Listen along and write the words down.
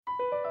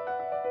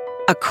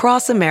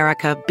Across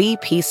America,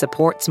 BP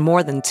supports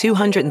more than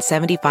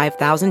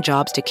 275,000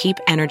 jobs to keep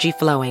energy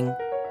flowing.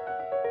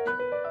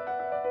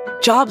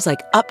 Jobs like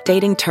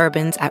updating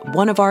turbines at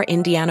one of our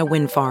Indiana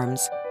wind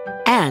farms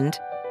and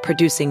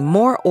producing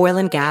more oil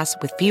and gas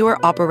with fewer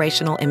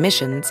operational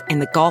emissions in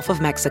the Gulf of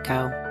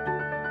Mexico.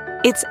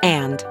 It's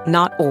and,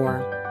 not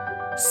or.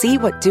 See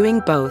what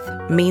doing both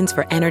means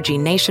for energy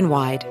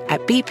nationwide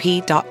at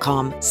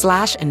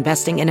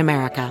bp.com/investing in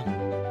America.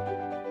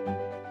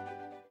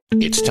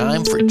 It's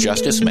time for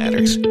Justice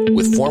Matters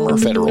with former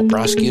federal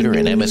prosecutor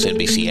and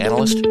MSNBC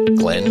analyst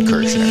Glenn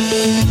Kirshner.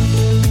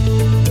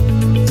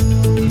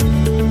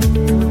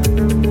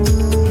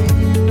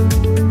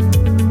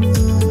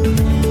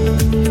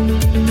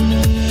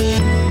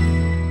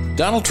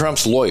 Donald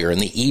Trump's lawyer in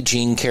the E.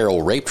 Jean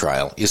Carroll rape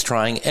trial is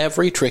trying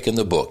every trick in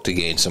the book to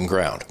gain some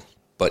ground.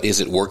 But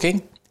is it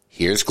working?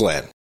 Here's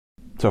Glenn.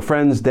 So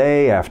friends,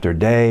 day after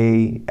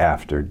day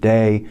after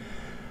day,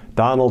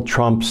 Donald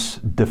Trump's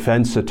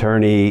defense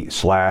attorney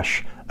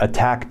 /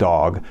 attack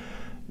dog,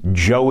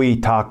 Joey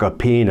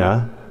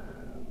Tacopina,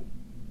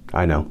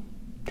 I know,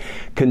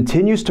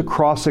 continues to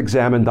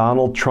cross-examine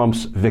Donald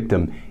Trump's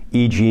victim,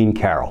 E. Jean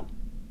Carroll.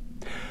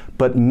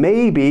 But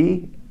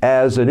maybe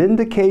as an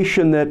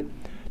indication that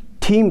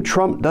Team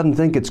Trump doesn't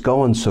think it's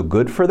going so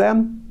good for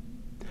them,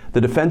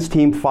 the defense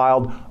team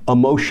filed a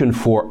motion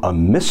for a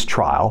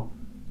mistrial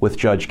with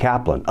Judge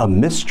Kaplan. A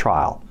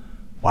mistrial.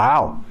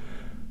 Wow.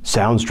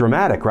 Sounds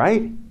dramatic,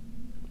 right?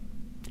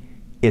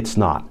 It's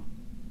not.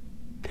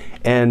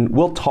 And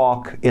we'll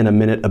talk in a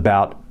minute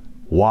about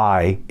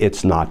why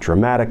it's not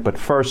dramatic. But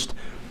first,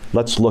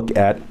 let's look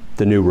at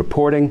the new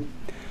reporting.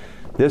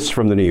 This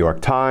from the New York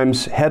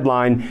Times.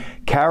 Headline,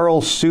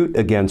 Carroll's suit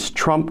against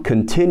Trump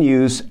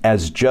continues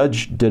as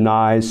judge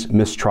denies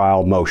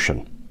mistrial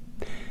motion.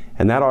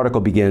 And that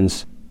article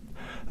begins,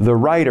 the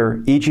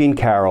writer, E. Jean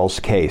Carroll's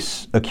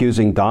case,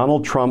 accusing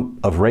Donald Trump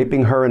of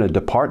raping her in a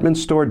department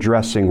store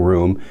dressing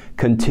room,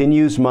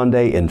 continues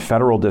Monday in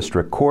federal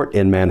district court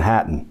in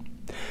Manhattan.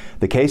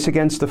 The case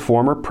against the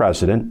former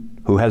president,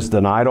 who has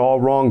denied all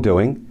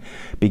wrongdoing,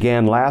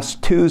 began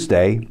last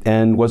Tuesday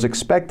and was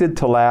expected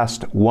to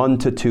last 1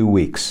 to 2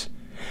 weeks.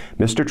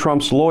 Mr.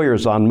 Trump's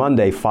lawyers on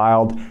Monday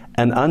filed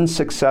an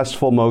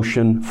unsuccessful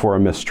motion for a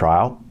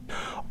mistrial,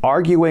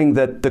 arguing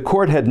that the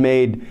court had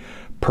made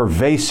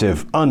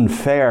pervasive,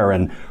 unfair,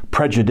 and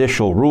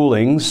prejudicial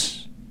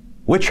rulings.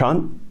 Witch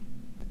hunt?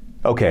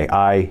 Okay,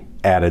 I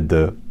added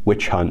the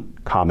witch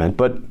hunt comment,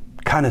 but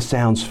kind of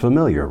sounds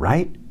familiar,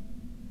 right?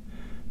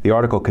 The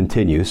article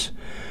continues.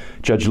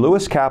 Judge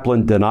Lewis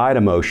Kaplan denied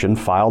a motion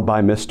filed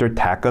by Mr.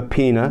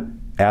 Tacopina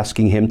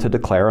asking him to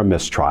declare a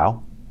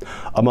mistrial.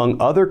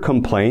 Among other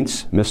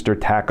complaints, Mr.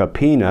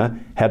 Tacopina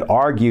had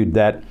argued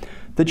that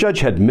the judge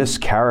had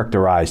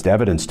mischaracterized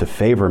evidence to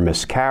favor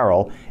Miss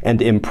Carroll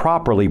and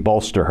improperly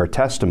bolster her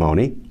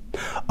testimony,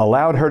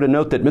 allowed her to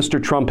note that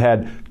Mr. Trump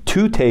had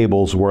 2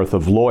 tables worth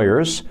of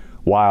lawyers,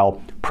 while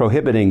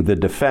prohibiting the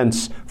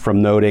defense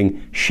from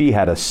noting she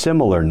had a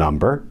similar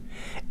number,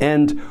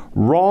 and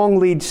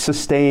wrongly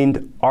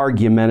sustained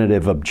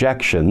argumentative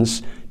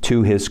objections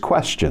to his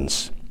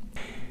questions.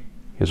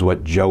 Here's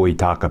what Joey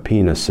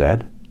Tacopina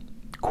said,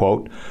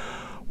 quote,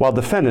 while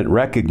defendant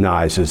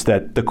recognizes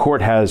that the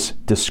court has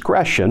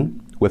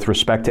discretion with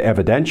respect to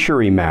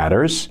evidentiary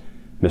matters,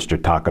 Mr.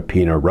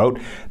 Tacopina wrote,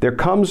 there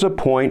comes a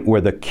point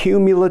where the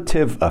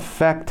cumulative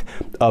effect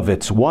of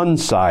its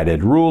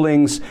one-sided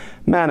rulings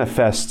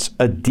manifests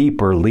a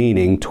deeper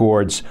leaning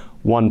towards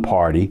one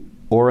party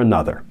or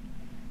another.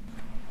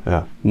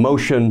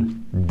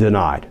 Motion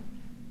denied.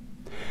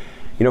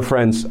 You know,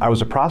 friends, I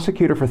was a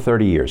prosecutor for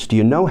 30 years. Do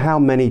you know how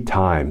many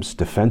times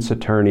defense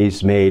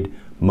attorneys made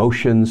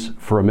motions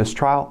for a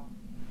mistrial?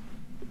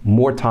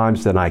 More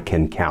times than I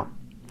can count.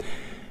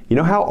 You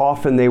know how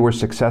often they were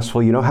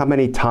successful? You know how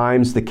many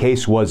times the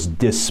case was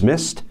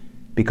dismissed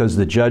because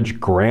the judge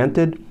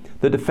granted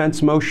the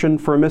defense motion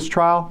for a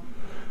mistrial?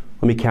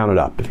 Let me count it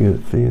up.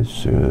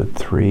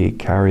 3,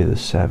 carry the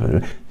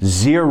 7.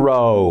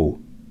 0.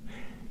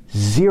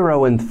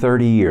 0 in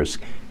 30 years.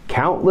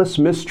 Countless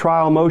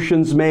mistrial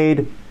motions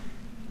made,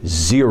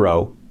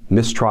 0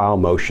 mistrial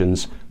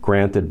motions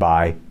granted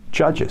by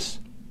judges.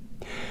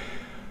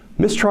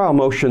 Mistrial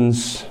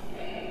motions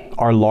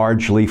are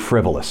largely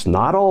frivolous.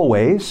 Not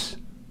always,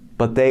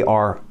 but they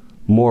are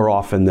more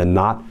often than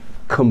not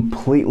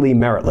completely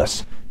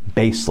meritless,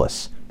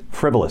 baseless,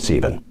 frivolous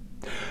even.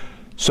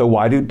 So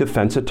why do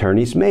defense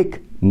attorneys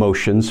make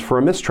motions for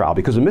a mistrial?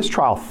 Because a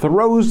mistrial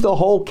throws the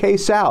whole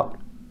case out,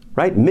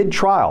 right?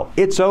 Mid-trial,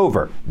 it's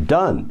over,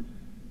 done.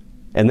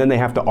 And then they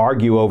have to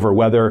argue over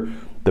whether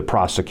the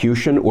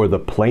prosecution or the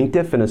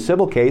plaintiff in a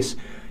civil case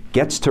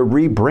gets to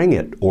rebring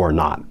it or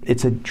not.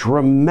 It's a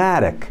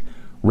dramatic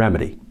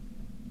remedy.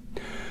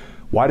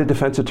 Why do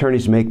defense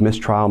attorneys make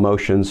mistrial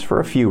motions? For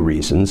a few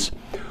reasons.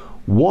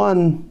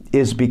 One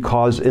is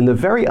because in the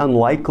very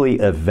unlikely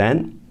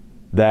event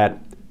that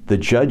the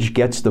judge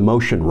gets the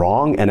motion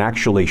wrong and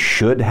actually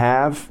should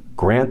have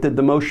granted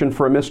the motion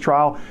for a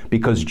mistrial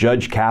because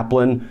Judge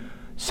Kaplan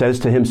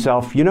says to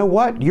himself, you know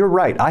what? You're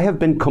right. I have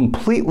been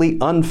completely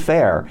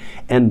unfair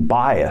and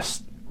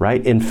biased,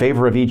 right, in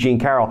favor of E. Jean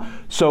Carroll.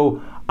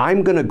 So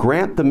I'm going to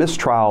grant the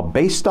mistrial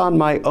based on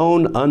my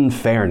own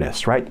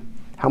unfairness, right?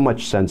 How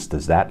much sense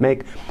does that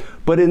make?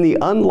 But in the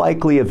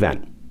unlikely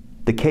event,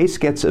 the case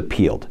gets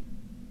appealed,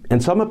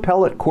 and some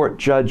appellate court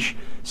judge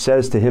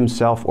says to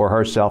himself or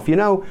herself, you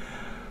know,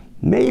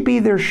 maybe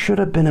there should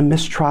have been a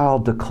mistrial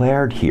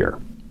declared here.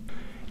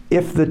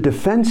 If the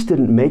defense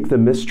didn't make the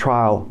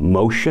mistrial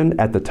motion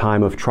at the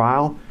time of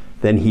trial,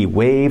 then he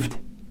waived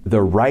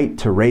the right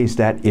to raise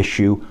that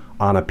issue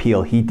on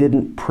appeal. He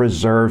didn't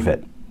preserve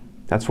it.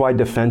 That's why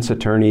defense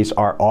attorneys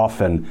are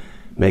often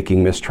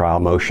making mistrial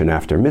motion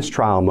after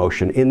mistrial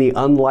motion. In the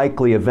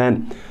unlikely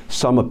event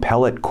some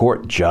appellate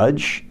court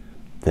judge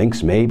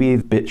thinks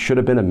maybe it should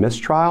have been a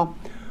mistrial,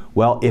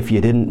 well, if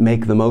you didn't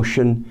make the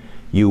motion,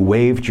 you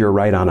waived your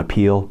right on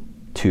appeal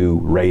to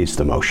raise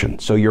the motion.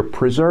 So you're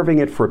preserving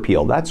it for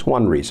appeal. That's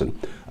one reason.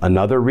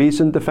 Another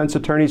reason defense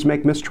attorneys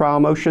make mistrial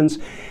motions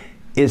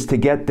is to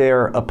get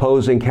their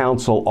opposing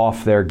counsel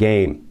off their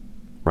game,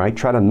 right?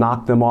 Try to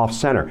knock them off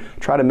center.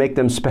 Try to make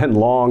them spend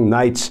long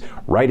nights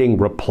writing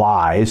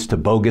replies to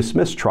bogus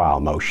mistrial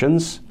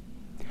motions.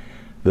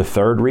 The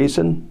third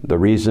reason, the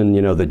reason,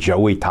 the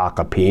Joey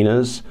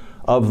Takapinas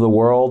of the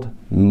world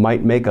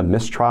might make a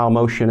mistrial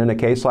motion in a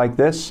case like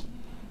this,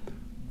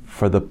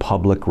 for the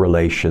public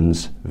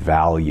relations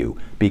value.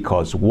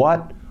 Because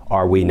what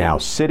are we now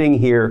sitting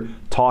here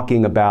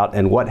talking about,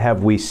 and what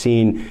have we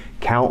seen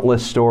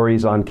countless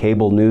stories on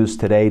cable news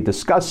today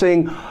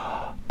discussing?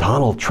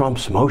 Donald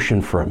Trump's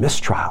motion for a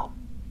mistrial.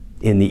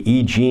 In the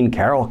E. Jean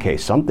Carroll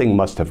case, something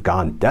must have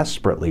gone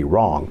desperately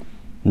wrong.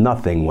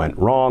 Nothing went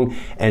wrong,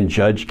 and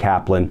Judge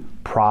Kaplan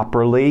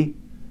properly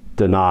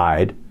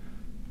denied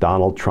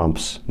Donald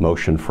Trump's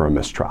motion for a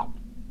mistrial.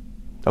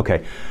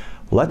 Okay,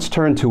 let's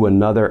turn to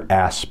another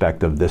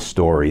aspect of this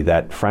story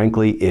that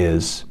frankly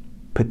is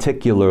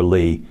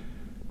particularly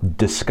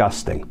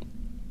disgusting.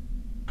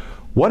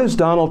 What is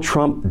Donald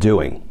Trump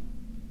doing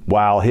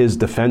while his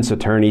defense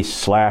attorney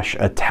 /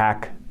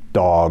 attack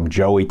dog,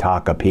 Joey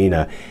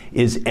Takapinas,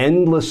 is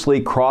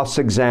endlessly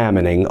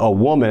cross-examining a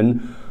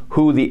woman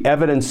who the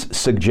evidence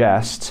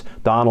suggests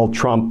Donald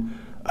Trump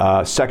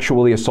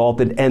sexually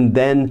assaulted and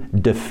then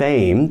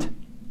defamed?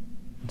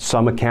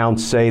 Some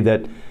accounts say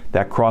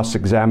that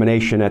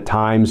cross-examination at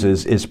times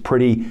is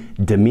pretty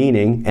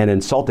demeaning and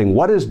insulting.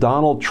 What is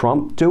Donald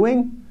Trump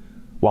doing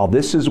while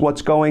this is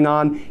what's going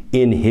on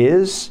in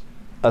his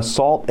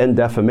assault and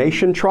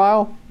defamation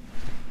trial?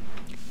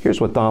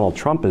 Here's what Donald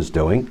Trump is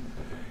doing.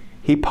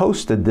 He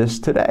posted this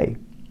today.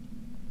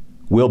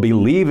 We'll be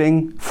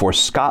leaving for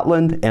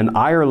Scotland and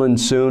Ireland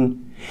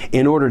soon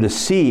in order to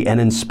see and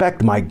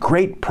inspect my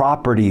great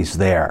properties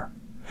there.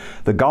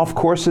 The golf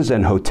courses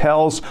and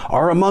hotels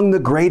are among the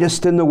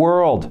greatest in the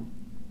world.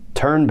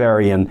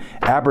 Turnberry in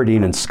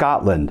Aberdeen in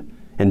Scotland,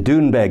 and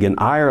Doonbeg in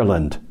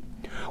Ireland.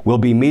 We'll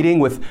be meeting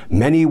with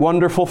many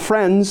wonderful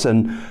friends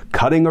and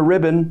cutting a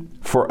ribbon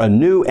for a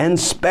new and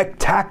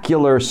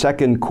spectacular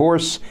second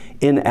course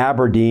in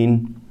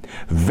Aberdeen.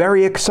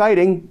 Very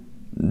exciting,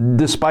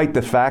 despite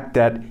the fact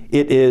that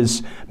it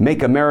is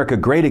Make America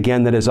Great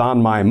Again that is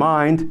on my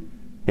mind.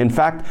 In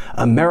fact,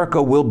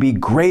 America will be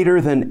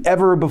greater than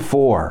ever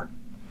before.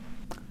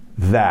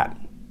 That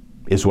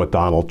is what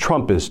Donald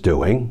Trump is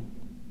doing,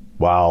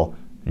 while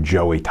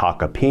Joey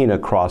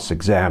Takapinas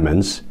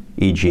cross-examines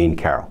E. Jean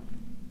Carroll.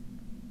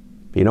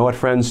 You know what,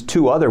 friends?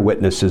 2 other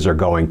witnesses are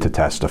going to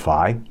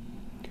testify.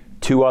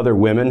 2 other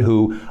women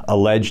who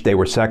alleged they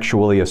were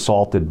sexually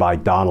assaulted by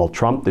Donald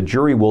Trump. The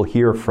jury will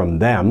hear from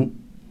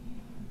them.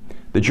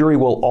 The jury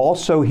will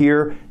also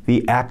hear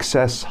the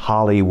Access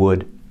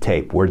Hollywood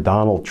tape where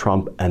Donald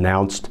Trump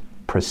announced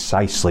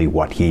precisely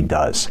what he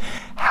does,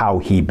 how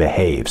he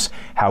behaves,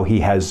 how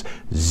he has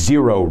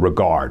zero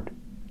regard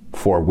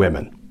for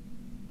women.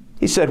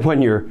 He said,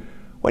 when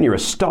you're a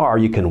star,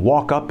 you can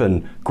walk up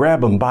and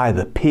grab them by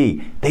the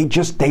pee.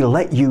 They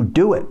let you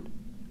do it.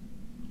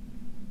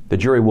 The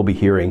jury will be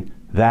hearing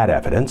that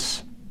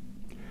evidence.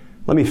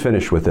 Let me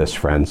finish with this,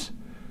 friends.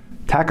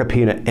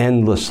 Takapinas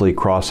endlessly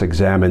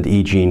cross-examined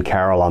E. Jean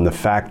Carroll on the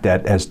fact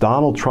that as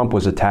Donald Trump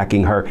was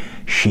attacking her,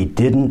 she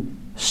didn't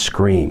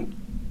scream.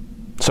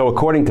 So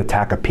according to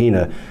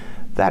Takapinas,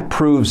 that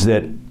proves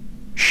that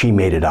she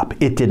made it up.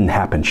 It didn't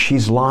happen.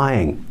 She's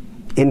lying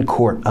in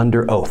court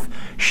under oath.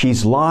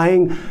 She's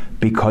lying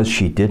because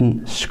she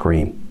didn't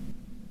scream.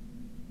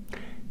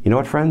 You know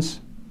what, friends?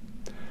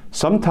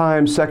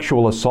 Sometimes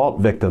sexual assault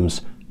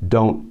victims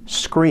don't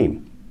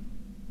scream.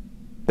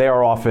 They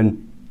are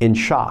often in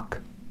shock.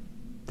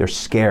 They're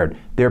scared.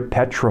 They're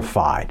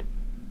petrified.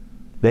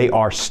 They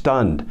are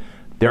stunned.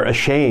 They're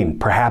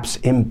ashamed, perhaps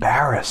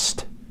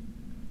embarrassed.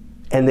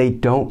 And they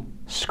don't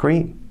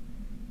scream.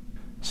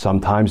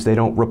 Sometimes they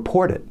don't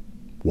report it.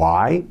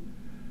 Why?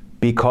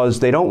 Because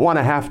they don't want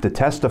to have to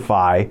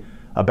testify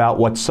about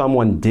what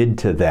someone did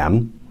to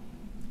them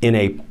in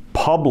a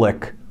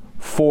public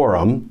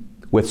forum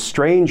with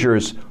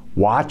strangers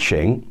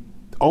watching,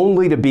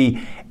 only to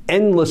be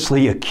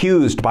endlessly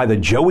accused by the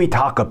Joey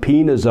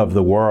Takapinas of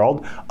the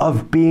world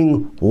of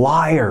being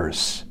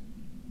liars.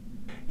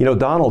 You know,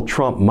 Donald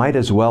Trump might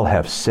as well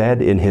have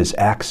said in his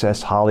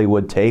Access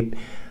Hollywood tape,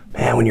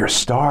 man, when you're a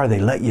star, they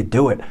let you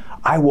do it.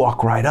 I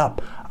walk right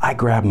up. I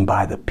grab them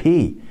by the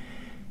pee.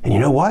 And you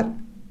know what?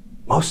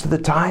 Most of the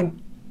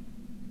time,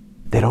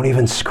 they don't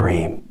even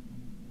scream.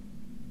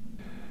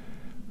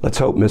 Let's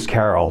hope Miss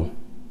Carol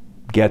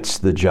gets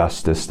the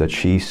justice that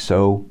she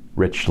so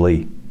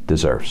richly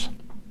deserves.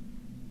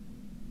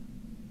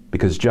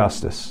 Because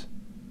justice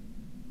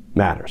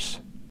matters.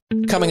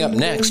 Coming up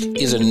next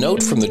is a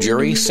note from the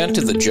jury sent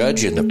to the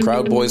judge in the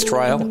Proud Boys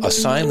trial, a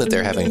sign that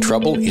they're having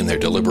trouble in their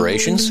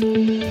deliberations.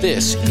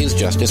 This is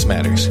Justice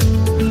Matters.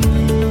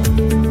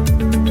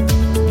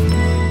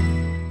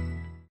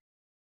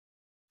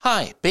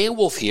 Hi,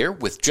 Beowulf here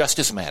with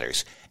Justice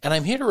Matters, and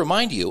I'm here to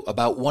remind you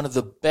about one of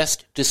the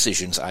best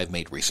decisions I've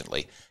made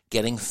recently,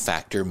 getting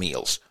Factor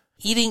meals.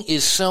 Eating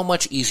is so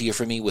much easier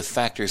for me with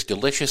Factor's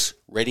delicious,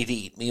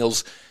 ready-to-eat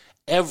meals.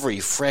 Every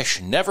fresh,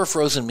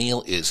 never-frozen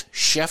meal is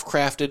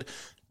chef-crafted,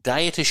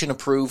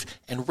 dietitian-approved,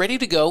 and ready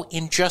to go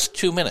in just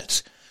 2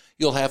 minutes.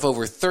 You'll have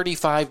over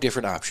 35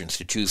 different options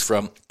to choose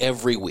from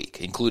every week,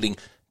 including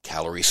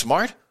Calorie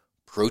Smart,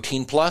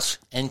 Protein Plus,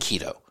 and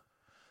Keto.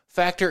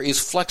 Factor is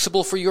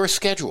flexible for your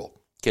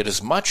schedule. Get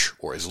as much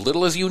or as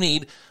little as you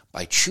need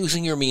by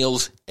choosing your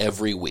meals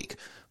every week.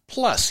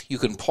 Plus, you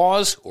can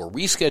pause or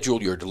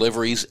reschedule your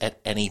deliveries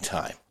at any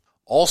time.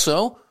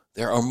 Also,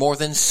 there are more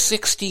than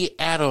 60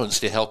 add-ons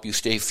to help you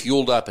stay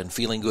fueled up and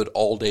feeling good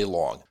all day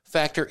long.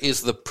 Factor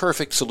is the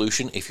perfect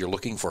solution if you're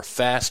looking for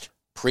fast,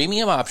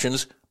 premium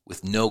options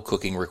with no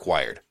cooking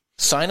required.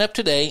 Sign up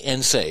today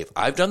and save.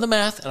 I've done the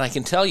math, and I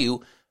can tell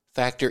you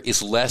Factor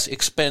is less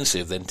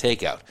expensive than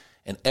takeout,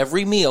 and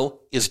every meal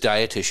is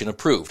dietitian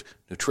approved,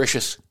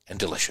 nutritious, and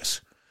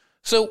delicious.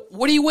 So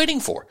what are you waiting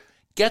for?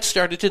 Get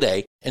started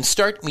today and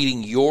start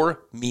meeting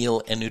your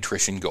meal and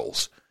nutrition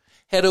goals.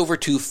 Head over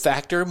to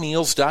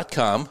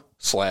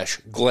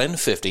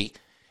factormeals.com/Glenn50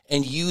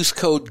 and use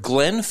code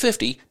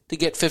Glenn50 to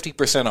get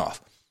 50% off.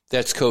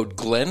 That's code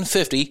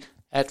Glenn50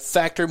 at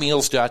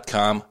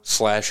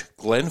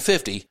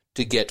factormeals.com/Glenn50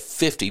 to get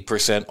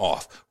 50%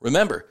 off.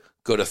 Remember,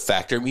 go to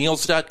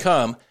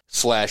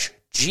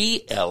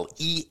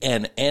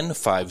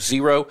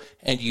factormeals.com/GLENN50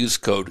 and use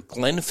code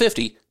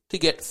Glenn50 to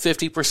get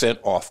 50%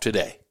 off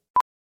today.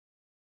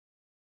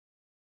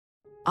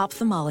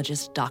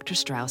 Ophthalmologist Dr.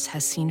 Strauss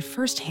has seen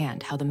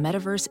firsthand how the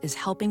metaverse is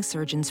helping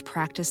surgeons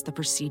practice the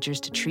procedures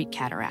to treat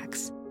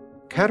cataracts.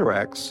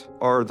 Cataracts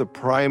are the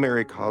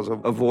primary cause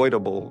of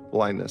avoidable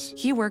blindness.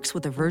 He works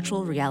with a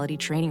virtual reality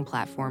training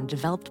platform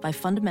developed by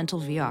Fundamental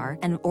VR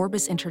and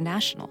Orbis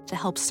International to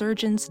help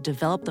surgeons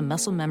develop the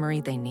muscle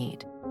memory they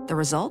need. The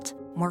result?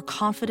 More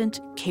confident,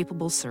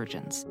 capable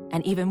surgeons.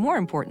 And even more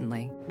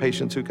importantly,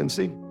 Patients who can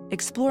see.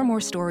 explore more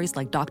stories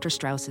like Dr.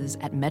 Strauss's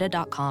at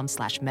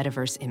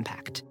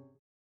meta.com/metaverseimpact.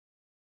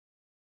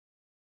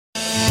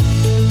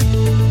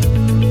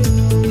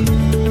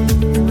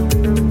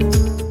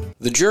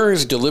 The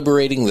jurors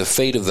deliberating the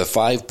fate of the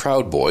 5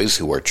 Proud Boys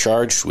who are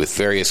charged with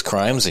various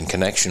crimes in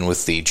connection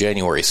with the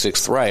January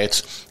 6th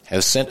riots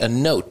have sent a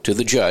note to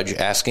the judge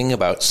asking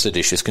about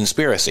seditious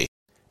conspiracy.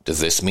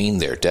 Does this mean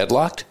they're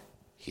deadlocked?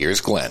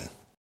 Here's Glenn.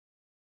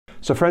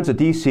 So friends, a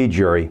D.C.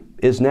 jury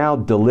is now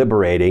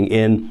deliberating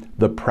in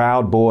the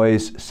Proud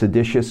Boys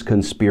seditious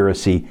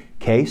conspiracy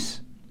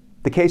case.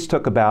 The case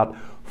took about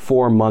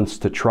 4 months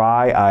to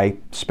try. I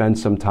spent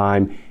some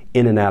time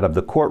in and out of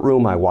the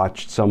courtroom. I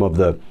watched some of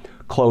the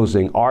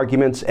closing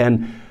arguments,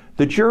 and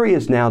the jury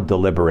is now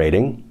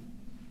deliberating.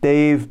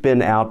 They've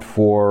been out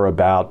for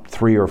about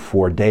 3 or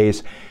 4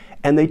 days,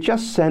 and they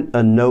just sent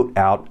a note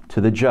out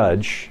to the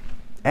judge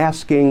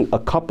asking a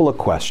couple of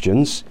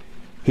questions.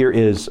 Here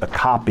is a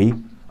copy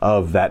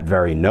of that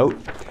very note,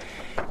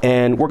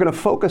 and we're going to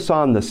focus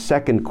on the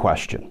second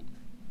question.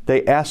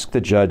 They asked the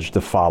judge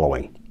the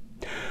following: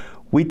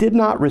 we did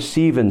not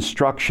receive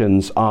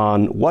instructions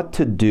on what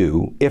to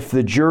do if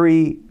the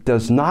jury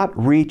does not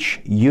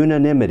reach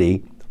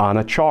unanimity on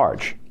a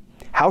charge.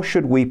 How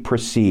should we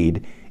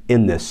proceed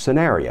in this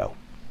scenario?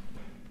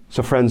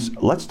 So friends,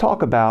 let's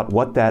talk about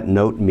what that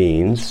note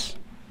means,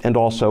 and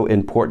also,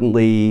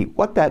 importantly,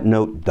 what that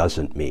note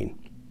doesn't mean.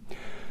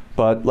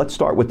 But let's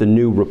start with the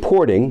new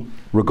reporting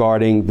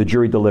regarding the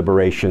jury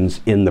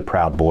deliberations in the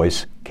Proud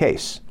Boys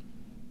case.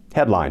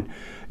 Headline: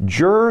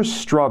 Jurors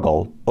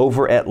struggle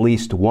over at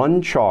least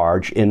one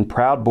charge in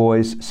Proud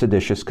Boys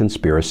seditious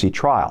conspiracy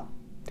trial.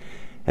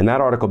 And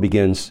that article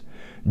begins,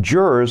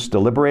 jurors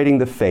deliberating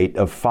the fate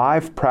of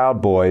 5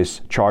 Proud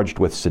Boys charged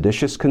with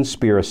seditious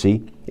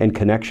conspiracy in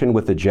connection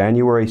with the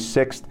January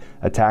 6th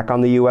attack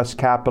on the U.S.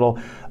 Capitol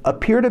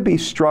appear to be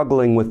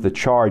struggling with the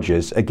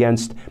charges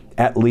against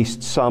at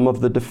least some of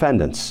the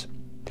defendants.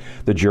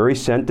 The jury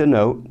sent a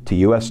note to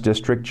U.S.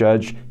 District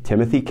Judge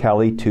Timothy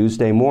Kelly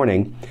Tuesday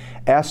morning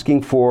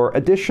asking for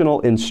additional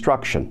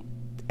instruction,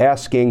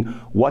 asking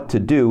what to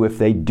do if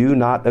they do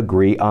not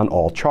agree on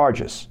all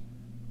charges.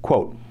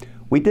 Quote,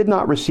 we did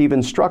not receive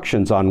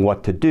instructions on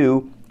what to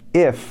do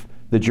if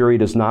the jury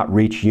does not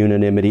reach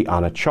unanimity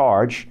on a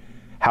charge,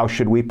 how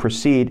should we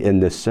proceed in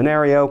this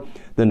scenario?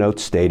 The note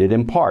stated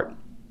in part.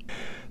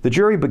 The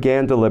jury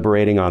began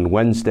deliberating on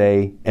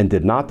Wednesday and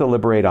did not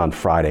deliberate on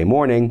Friday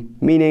morning,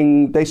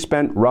 meaning they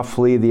spent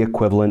roughly the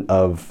equivalent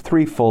of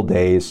 3 full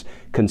days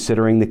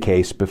considering the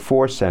case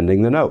before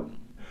sending the note.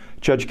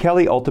 Judge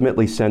Kelly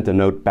ultimately sent a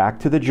note back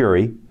to the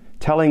jury,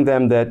 telling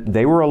them that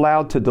they were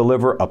allowed to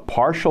deliver a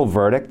partial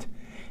verdict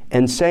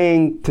and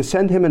saying to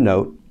send him a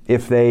note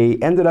if they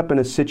ended up in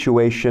a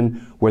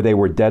situation where they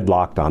were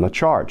deadlocked on a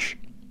charge.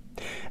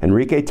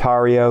 Enrique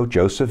Tarrio,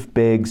 Joseph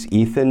Biggs,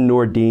 Ethan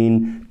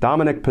Nordine,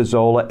 Dominic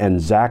Pizzola, and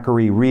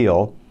Zachary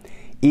Reel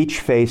each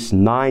face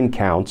 9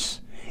 counts,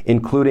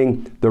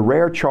 including the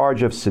rare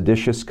charge of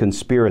seditious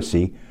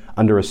conspiracy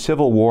under a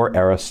Civil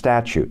War-era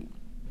statute.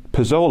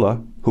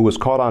 Pizzola, who was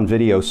caught on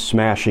video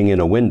smashing in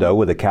a window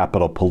with a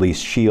Capitol Police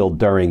shield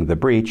during the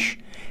breach,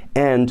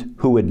 and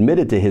who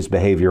admitted to his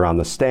behavior on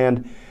the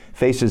stand,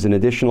 faces an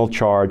additional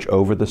charge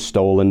over the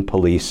stolen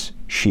police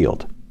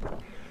shield.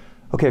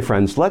 Okay,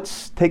 friends,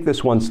 let's take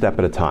this one step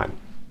at a time.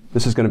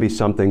 This is going to be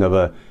something of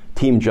a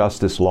Team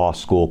Justice Law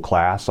School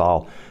class.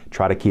 I'll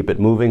try to keep it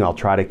moving. I'll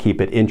try to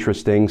keep it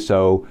interesting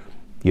so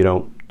you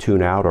don't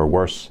tune out or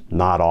worse,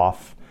 nod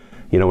off.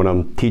 You know, when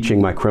I'm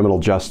teaching my criminal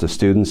justice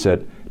students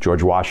at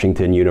George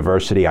Washington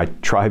University, I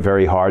try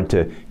very hard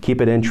to keep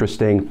it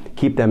interesting,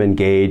 keep them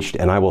engaged,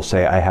 and I will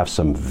say I have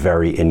some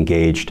very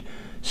engaged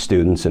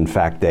students. In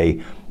fact,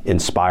 they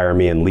inspire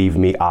me and leave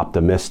me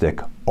optimistic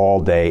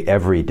all day,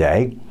 every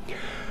day.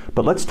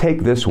 But let's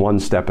take this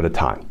one step at a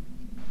time.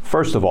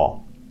 First of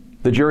all,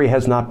 the jury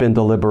has not been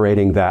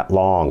deliberating that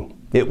long.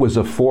 It was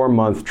a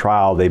 4-month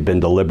trial. They've been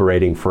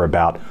deliberating for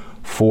about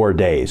 4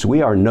 days.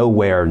 We are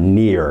nowhere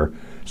near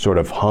sort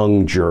of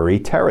hung jury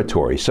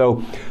territory.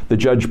 So the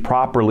judge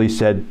properly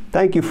said,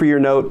 thank you for your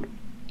note.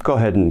 Go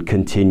ahead and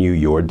continue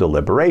your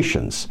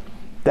deliberations.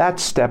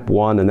 That's step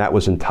one, and that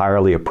was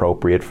entirely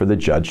appropriate for the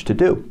judge to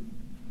do.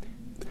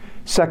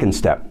 Second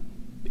step,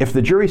 if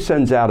the jury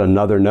sends out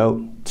another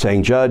note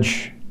saying,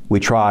 Judge, we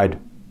tried,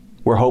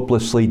 we're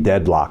hopelessly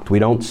deadlocked, we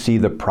don't see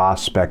the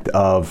prospect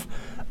of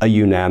a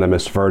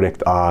unanimous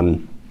verdict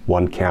on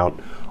one count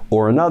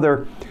or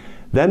another,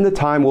 then the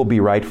time will be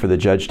right for the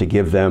judge to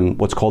give them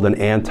what's called an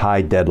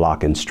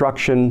anti-deadlock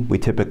instruction. We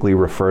typically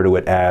refer to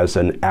it as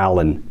an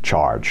Allen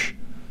charge.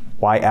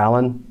 Why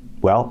Allen?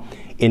 Well,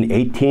 in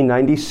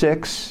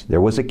 1896,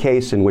 there was a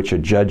case in which a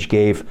judge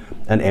gave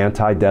an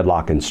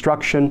anti-deadlock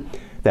instruction.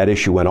 That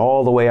issue went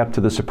all the way up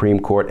to the Supreme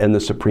Court, and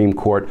the Supreme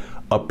Court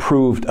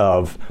approved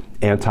of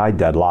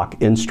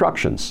anti-deadlock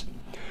instructions.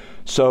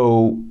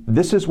 So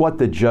this is what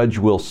the judge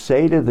will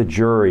say to the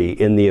jury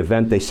in the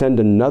event they send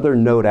another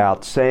note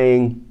out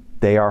saying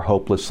they are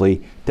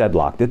hopelessly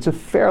deadlocked. It's a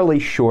fairly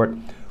short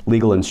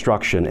legal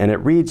instruction, and it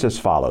reads as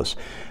follows.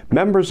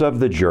 Members of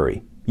the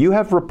jury, you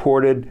have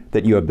reported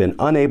that you have been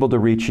unable to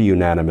reach a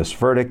unanimous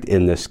verdict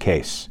in this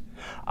case.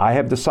 I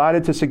have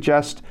decided to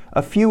suggest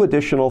a few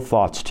additional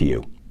thoughts to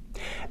you.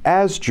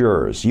 As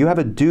jurors, you have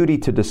a duty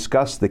to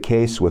discuss the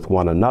case with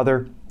one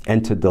another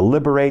and to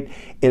deliberate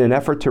in an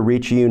effort to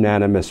reach a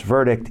unanimous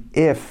verdict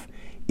if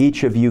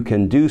each of you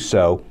can do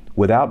so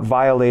without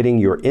violating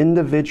your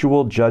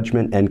individual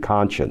judgment and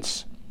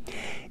conscience.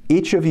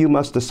 Each of you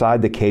must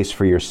decide the case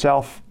for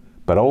yourself,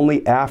 but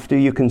only after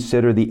you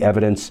consider the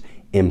evidence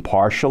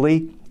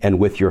impartially and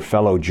with your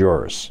fellow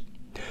jurors.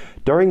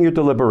 During your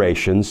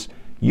deliberations,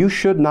 you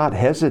should not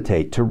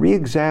hesitate to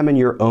re-examine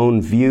your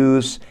own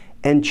views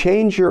and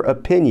change your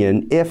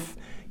opinion if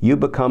you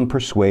become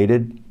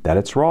persuaded that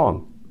it's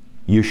wrong.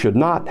 You should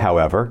not,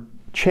 however,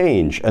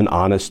 change an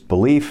honest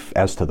belief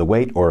as to the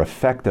weight or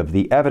effect of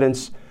the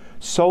evidence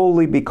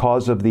solely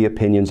because of the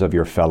opinions of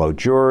your fellow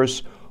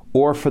jurors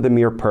or for the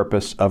mere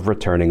purpose of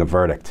returning a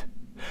verdict.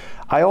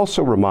 I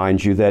also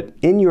remind you that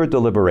in your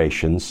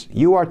deliberations,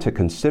 you are to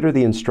consider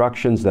the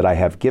instructions that I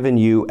have given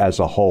you as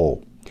a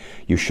whole.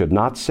 You should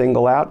not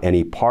single out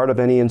any part of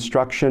any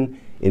instruction,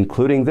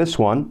 including this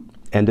one,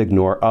 and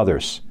ignore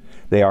others.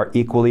 They are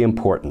equally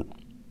important.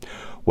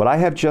 What I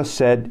have just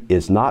said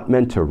is not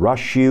meant to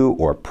rush you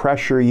or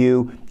pressure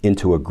you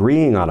into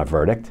agreeing on a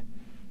verdict.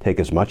 Take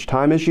as much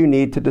time as you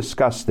need to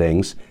discuss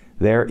things.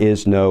 There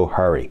is no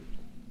hurry.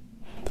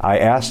 I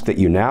ask that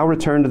you now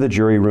return to the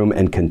jury room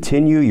and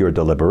continue your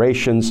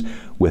deliberations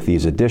with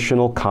these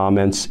additional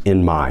comments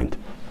in mind.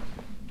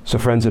 So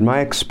friends, in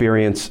my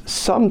experience,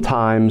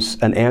 sometimes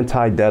an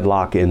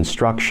anti-deadlock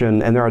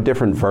instruction, and there are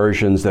different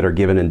versions that are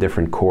given in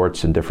different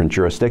courts and different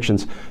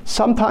jurisdictions,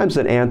 sometimes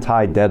an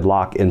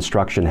anti-deadlock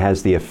instruction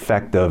has the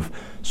effect of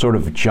sort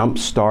of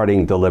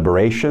jump-starting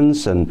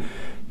deliberations, and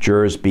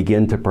jurors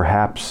begin to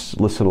perhaps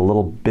listen a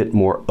little bit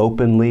more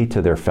openly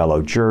to their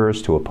fellow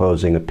jurors, to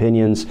opposing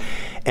opinions.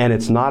 And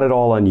it's not at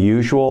all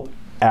unusual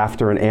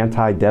after an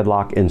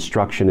anti-deadlock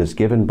instruction is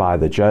given by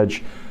the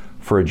judge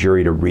for a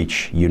jury to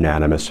reach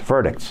unanimous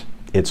verdicts.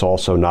 It's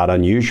also not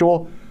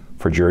unusual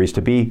for juries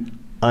to be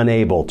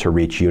unable to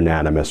reach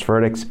unanimous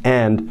verdicts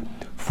and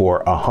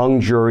for a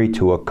hung jury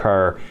to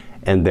occur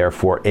and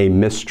therefore a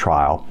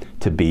mistrial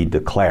to be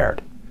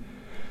declared.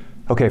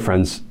 Okay,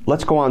 friends,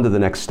 let's go on to the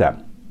next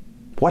step.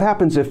 What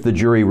happens if the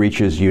jury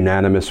reaches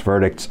unanimous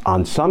verdicts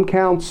on some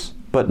counts,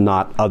 but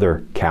not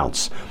other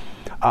counts?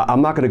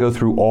 I'm not going to go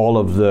through all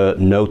of the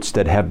notes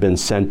that have been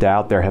sent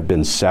out. There have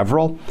been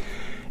several,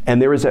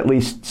 and there is at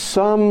least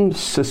some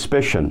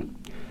suspicion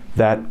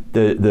that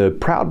the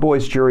Proud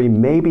Boys jury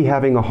may be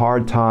having a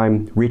hard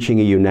time reaching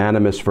a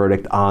unanimous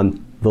verdict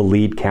on the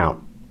lead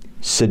count,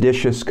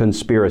 seditious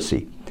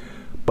conspiracy.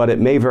 But it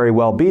may very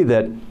well be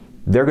that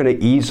they're going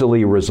to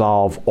easily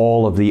resolve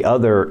all of the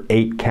other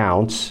 8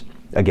 counts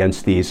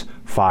against these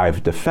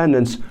 5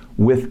 defendants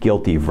with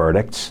guilty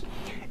verdicts.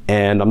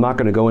 And I'm not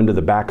going to go into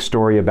the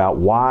backstory about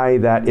why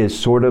that is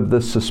sort of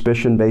the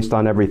suspicion based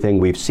on everything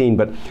we've seen,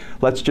 but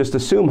let's just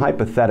assume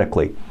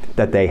hypothetically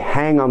that they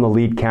hang on the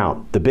lead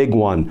count, the big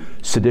one,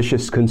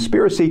 seditious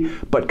conspiracy,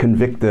 but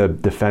convict the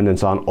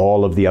defendants on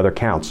all of the other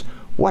counts.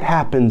 What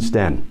happens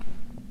then?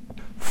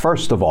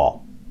 First of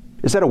all,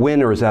 is that a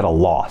win or is that a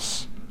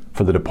loss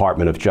for the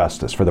Department of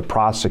Justice, for the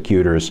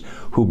prosecutors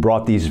who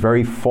brought these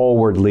very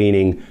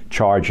forward-leaning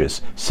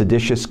charges,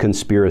 seditious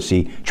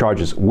conspiracy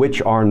charges,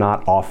 which are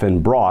not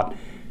often brought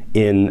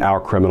in our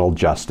criminal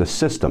justice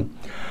system?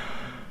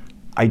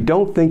 I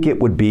don't think it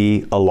would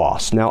be a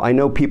loss. Now, I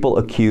know people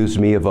accuse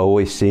me of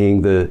always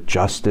seeing the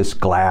justice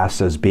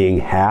glass as being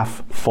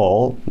half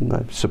full.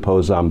 I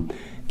suppose I'm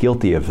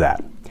guilty of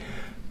that.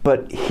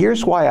 But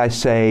here's why I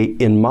say,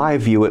 in my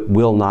view, it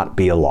will not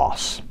be a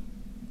loss.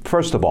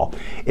 First of all,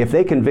 if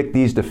they convict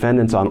these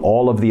defendants on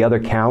all of the other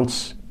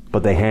counts,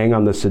 but they hang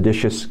on the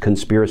seditious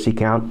conspiracy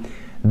count,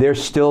 they're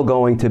still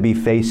going to be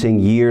facing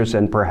years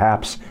and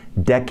perhaps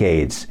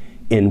decades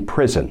in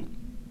prison.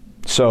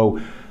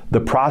 So the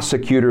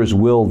prosecutors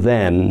will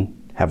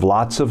then have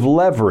lots of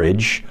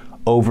leverage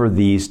over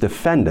these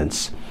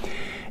defendants.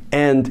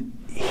 And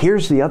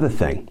here's the other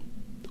thing.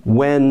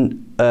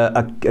 When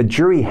a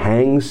jury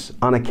hangs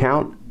on a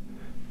count,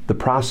 the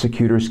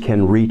prosecutors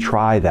can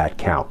retry that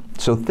count.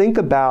 So think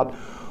about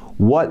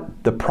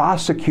what the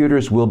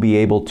prosecutors will be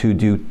able to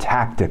do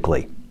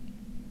tactically.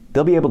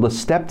 They'll be able to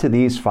step to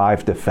these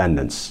 5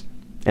 defendants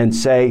and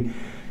say,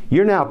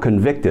 you're now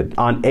convicted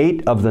on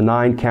 8 of the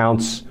 9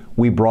 counts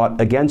we brought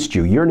against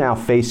you. You're now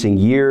facing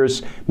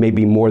years,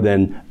 maybe more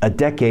than a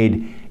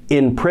decade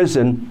in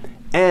prison,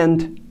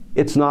 and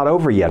it's not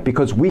over yet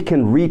because we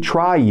can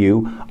retry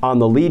you on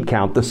the lead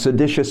count, the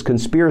seditious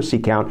conspiracy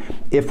count,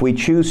 if we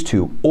choose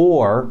to.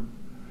 Or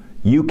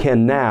you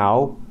can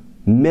now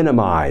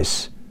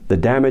minimize the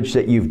damage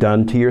that you've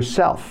done to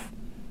yourself.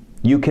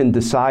 You can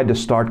decide to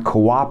start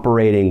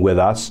cooperating with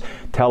us,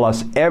 tell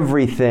us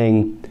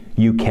everything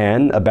you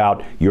can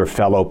about your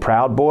fellow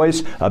Proud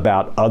Boys,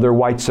 about other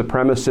white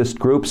supremacist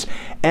groups,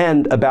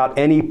 and about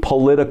any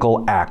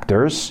political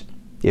actors,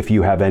 if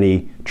you have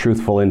any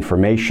truthful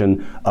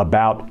information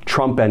about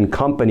Trump and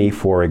company,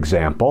 for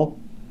example.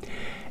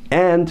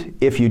 And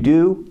if you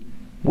do,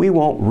 we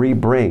won't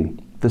rebring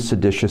the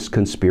seditious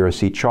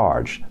conspiracy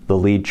charge, the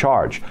lead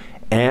charge.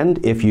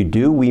 And if you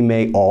do, we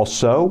may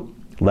also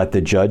let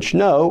the judge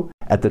know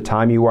at the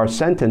time you are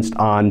sentenced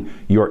on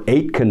your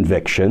 8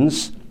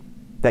 convictions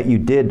that you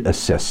did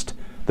assist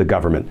the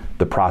government,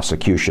 the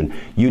prosecution.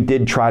 You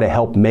did try to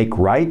help make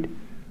right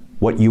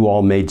what you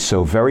all made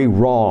so very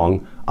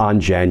wrong on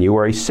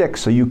January 6th,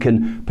 so you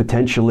can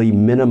potentially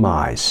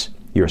minimize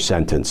your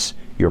sentence,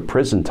 your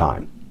prison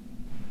time.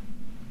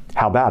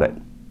 How about it?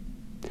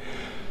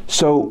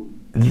 So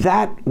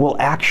that will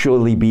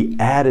actually be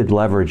added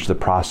leverage the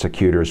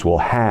prosecutors will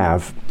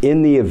have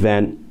in the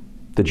event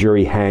the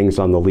jury hangs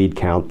on the lead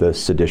count, the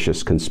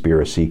seditious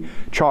conspiracy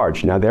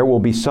charge. Now, there will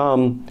be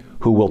some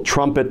who will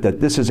trumpet that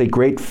this is a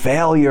great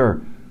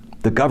failure.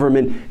 The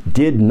government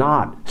did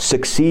not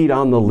succeed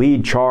on the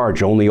lead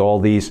charge, only all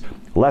these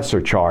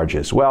lesser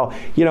charges. Well,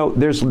 you know,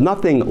 there's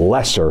nothing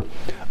lesser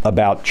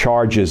about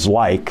charges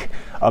like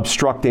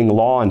obstructing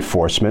law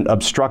enforcement,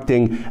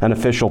 obstructing an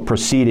official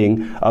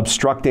proceeding,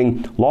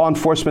 obstructing law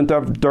enforcement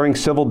during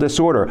civil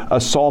disorder,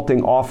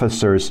 assaulting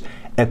officers,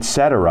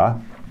 etc.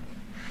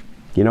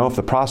 You know, if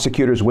the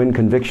prosecutors win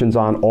convictions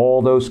on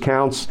all those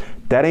counts,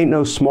 that ain't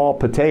no small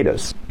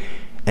potatoes.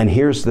 And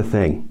here's the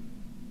thing.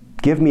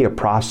 Give me a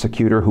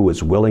prosecutor who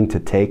is willing to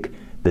take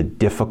the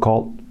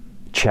difficult,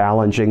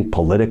 challenging,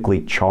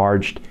 politically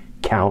charged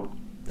count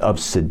of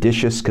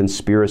seditious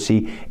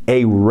conspiracy,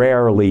 a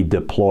rarely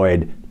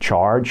deployed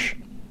charge.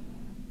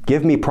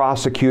 Give me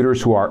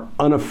prosecutors who are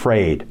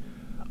unafraid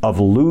of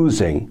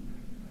losing.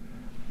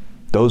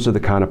 Those are the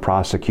kind of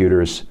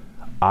prosecutors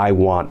I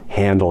want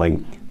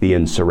handling the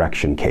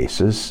insurrection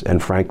cases,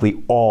 and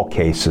frankly, all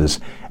cases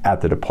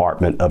at the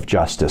Department of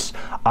Justice.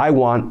 I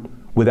want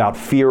without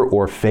fear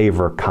or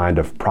favor kind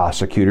of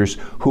prosecutors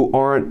who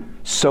aren't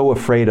so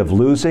afraid of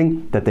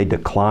losing that they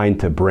decline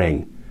to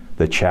bring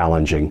the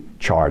challenging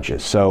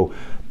charges. So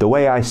the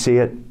way I see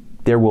it,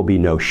 there will be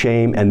no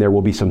shame and there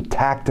will be some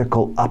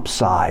tactical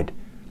upside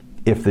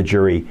if the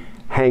jury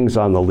hangs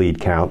on the lead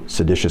count,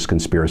 seditious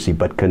conspiracy,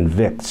 but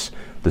convicts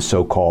the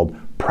so-called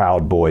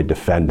Proud Boy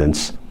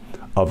defendants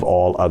of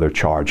all other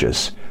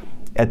charges.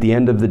 At the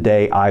end of the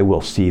day, I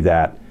will see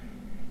that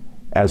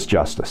as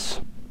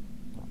justice.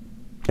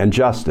 And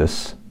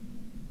justice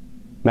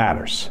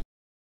matters.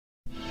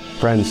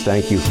 Friends,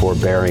 thank you for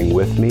bearing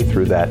with me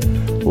through that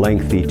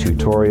lengthy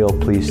tutorial.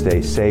 Please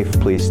stay safe,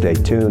 please stay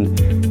tuned,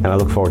 and I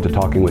look forward to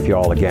talking with you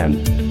all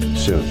again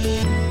soon.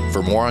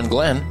 For more on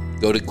Glenn,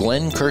 go to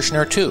Glenn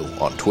Kirshner2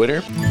 on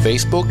Twitter,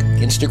 Facebook,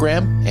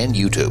 Instagram, and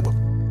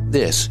YouTube.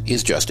 This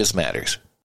is Justice Matters.